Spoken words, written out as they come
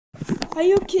Are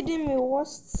you kidding me?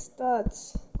 What's that?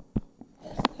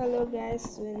 Hello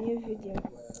guys to a new video.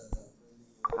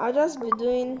 I'll just be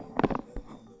doing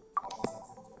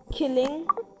killing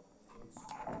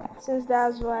since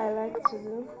that's what I like to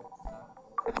do.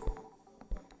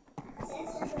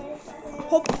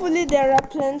 Hopefully there are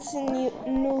plenty new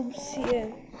noobs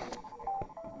here.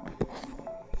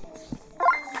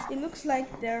 It looks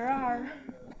like there are.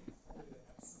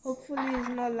 Hopefully it's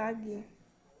not laggy.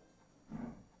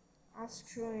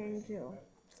 Astro Angel.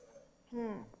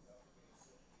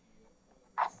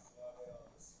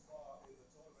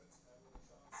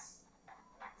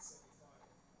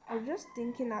 I was just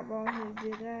thinking about him,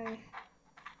 did I?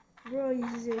 Bro,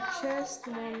 he's a chest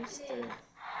monster.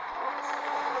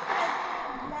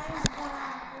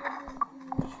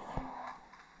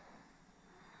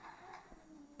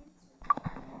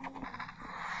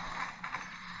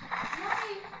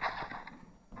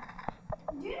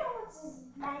 Do you know what is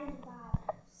blind bar?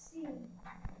 See,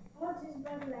 what is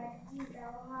blind like this? That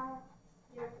will have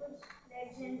your good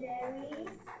legendary,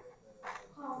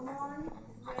 common,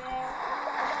 rare.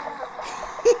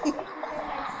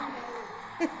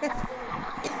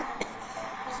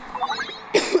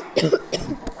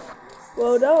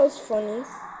 Well, that was funny.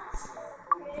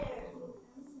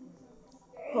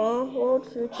 World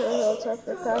Future Health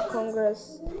Africa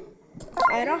Congress.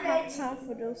 I don't have time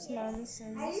for those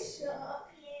nonsense.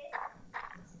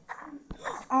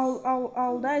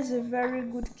 That is a very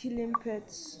good killing pet,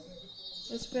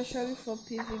 especially for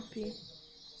PvP.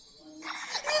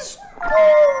 It's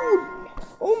good!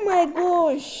 Oh my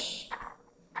gosh!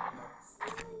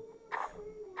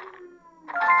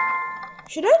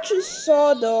 Should I choose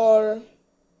sword or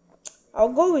I'll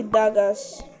go with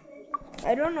daggers?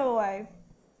 I don't know why,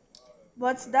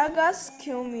 but daggers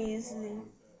kill me easily.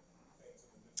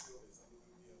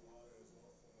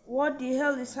 What the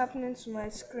hell is happening to my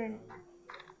screen?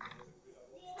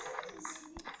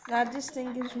 Now this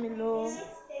thing gives me low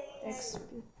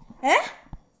XP. Eh?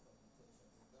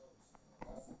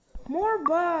 More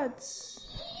birds.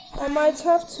 I might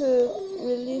have to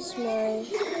release my...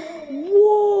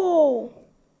 Whoa!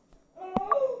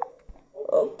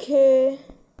 Okay.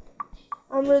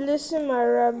 I'm releasing my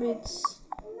rabbits.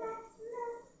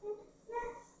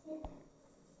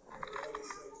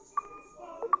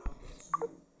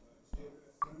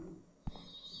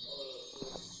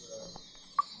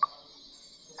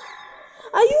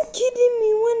 Are you kidding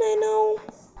me when I know?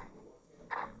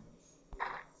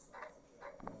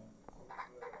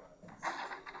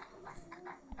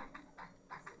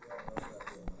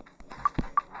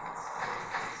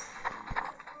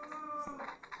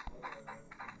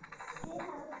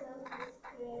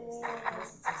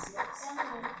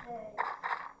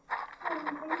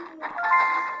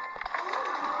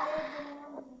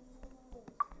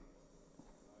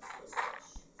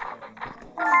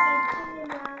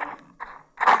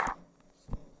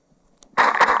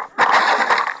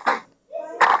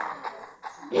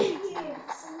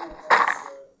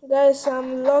 Guys,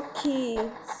 I'm lucky.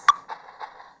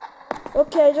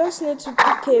 Okay, I just need to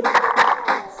pick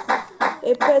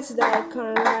a pet that I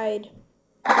can ride.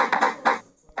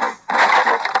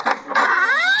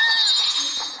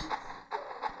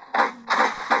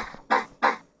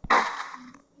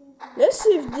 Let's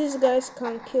see if these guys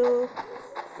can kill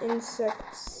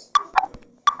insects.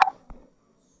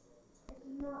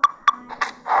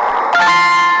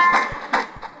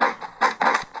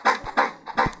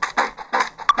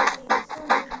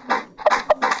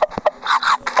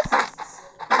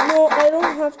 No, I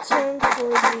don't have time for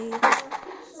the...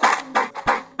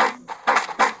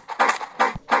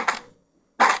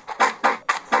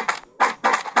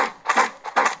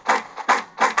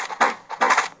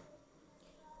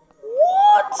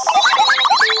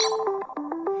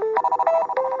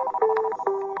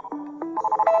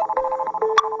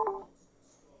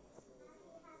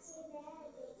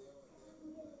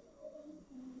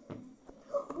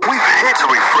 Hit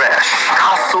refresh.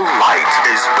 Castle Light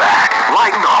is back.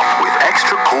 Lighten up with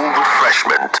extra cool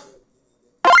refreshment.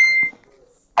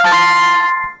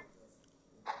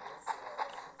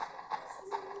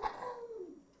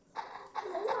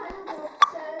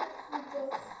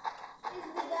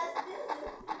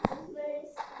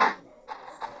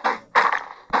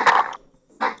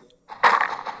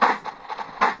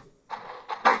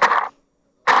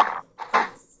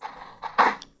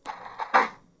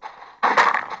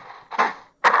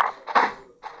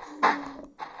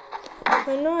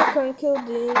 I know I can kill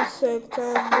the insect,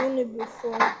 I've done it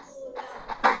before.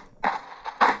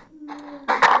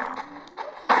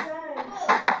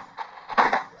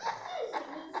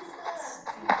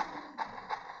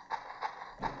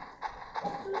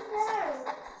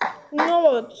 You know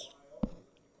what?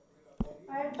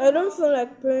 I I don't feel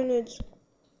like playing it.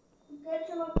 get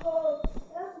to a goal.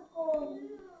 That's a goal.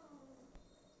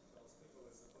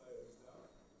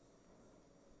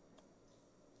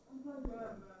 I'm hungry.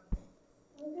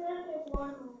 I'm gonna